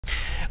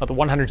Well, the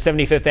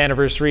 175th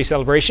anniversary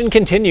celebration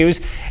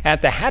continues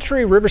at the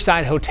Hatchery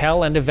Riverside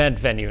Hotel and Event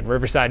Venue in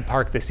Riverside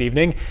Park this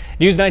evening.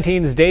 News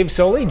 19's Dave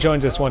Soley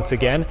joins us once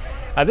again,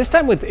 this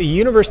time with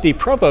University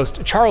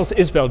Provost Charles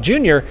Isbell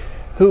Jr.,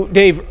 who,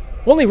 Dave,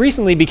 only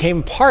recently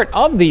became part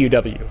of the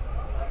UW.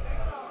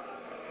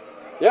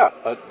 Yeah,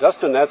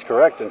 Dustin, that's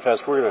correct. In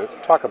fact, we're going to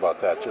talk about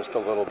that just a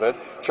little bit.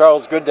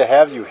 Charles, good to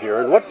have you here.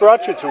 And what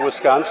brought you to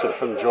Wisconsin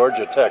from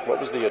Georgia Tech? What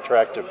was the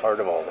attractive part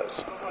of all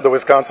this? The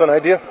Wisconsin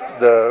idea.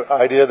 The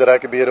idea that I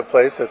could be at a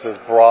place that's as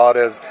broad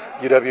as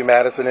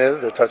UW-Madison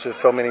is, that touches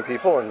so many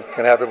people and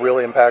can have a real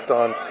impact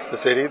on the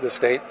city, the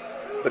state,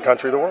 the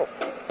country, the world.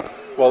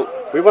 Well,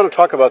 we want to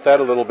talk about that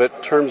a little bit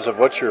in terms of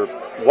what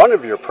one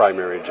of your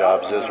primary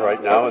jobs is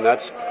right now, and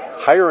that's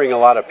hiring a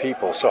lot of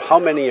people. So how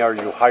many are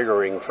you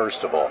hiring,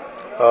 first of all?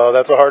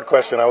 That's a hard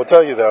question. I will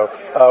tell you, though,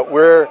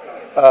 we're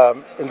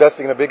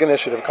investing in a big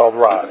initiative called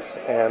Rise.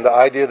 And the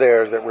idea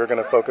there is that we're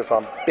going to focus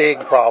on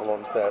big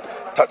problems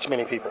that touch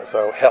many people.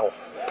 So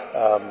health,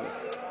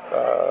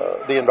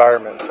 the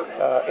environment,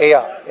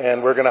 AI.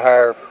 And we're going to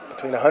hire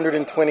between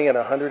 120 and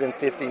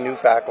 150 new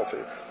faculty,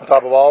 on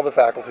top of all the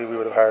faculty we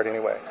would have hired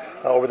anyway,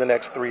 over the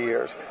next 3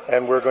 years.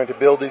 And we're going to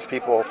build these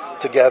people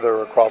together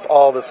across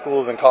all the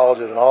schools and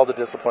colleges and all the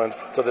disciplines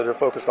so that they're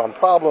focused on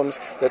problems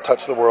that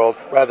touch the world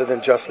rather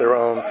than just their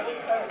own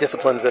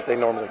disciplines that they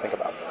normally think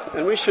about.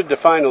 And we should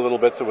define a little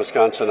bit the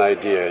Wisconsin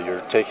idea.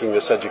 You're taking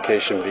this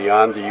education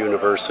beyond the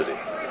university.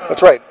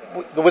 That's right.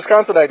 The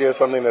Wisconsin idea is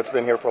something that's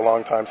been here for a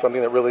long time,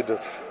 something that really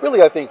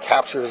I think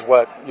captures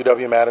what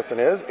UW-Madison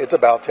is. It's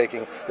about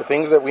taking the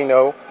things that we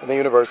know in the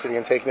university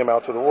and taking them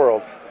out to the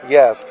world,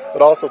 yes,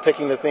 but also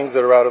taking the things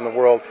that are out in the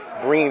world,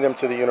 bringing them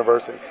to the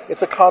university.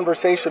 It's a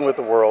conversation with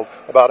the world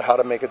about how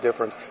to make a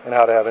difference and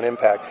how to have an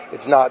impact.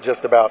 It's not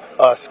just about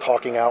us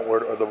talking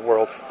outward or the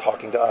world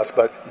talking to us,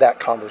 but that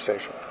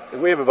conversation.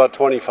 And we have about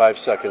 25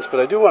 seconds, but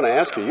I do want to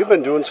ask you, you've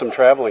been doing some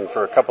traveling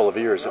for a couple of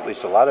years, at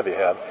least a lot of you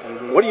have.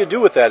 Mm-hmm. What do you do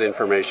with that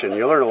information?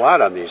 You learn a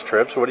lot on these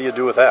trips. What do you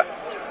do with that?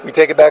 We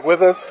take it back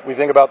with us. We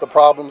think about the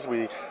problems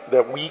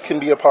that we can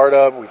be a part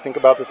of. We think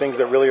about the things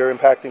that really are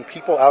impacting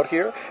people out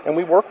here, and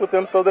we work with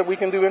them so that we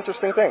can do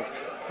interesting things.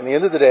 At the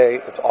end of the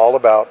day, it's all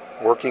about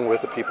working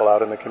with the people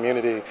out in the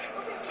community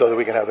so that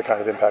we can have the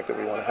kind of impact that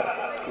we want to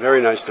have.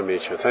 Very nice to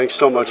meet you. Thanks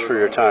so much for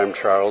your time,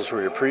 Charles.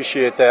 We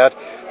appreciate that.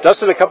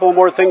 Dustin, a couple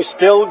more things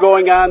still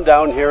going on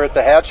down here at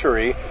the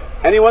Hatchery.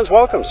 Anyone's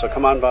welcome, so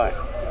come on by.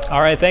 All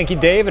right, thank you,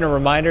 Dave. And a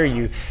reminder,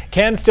 you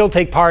can still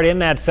take part in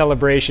that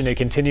celebration. It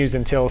continues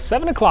until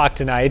 7 o'clock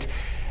tonight,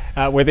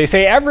 where they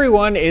say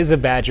everyone is a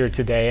Badger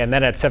today. And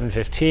then at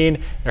 7:15,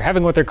 they're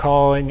having what they're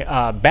calling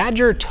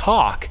Badger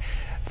Talk,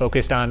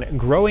 focused on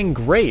growing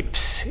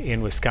grapes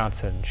in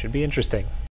Wisconsin. Should be interesting.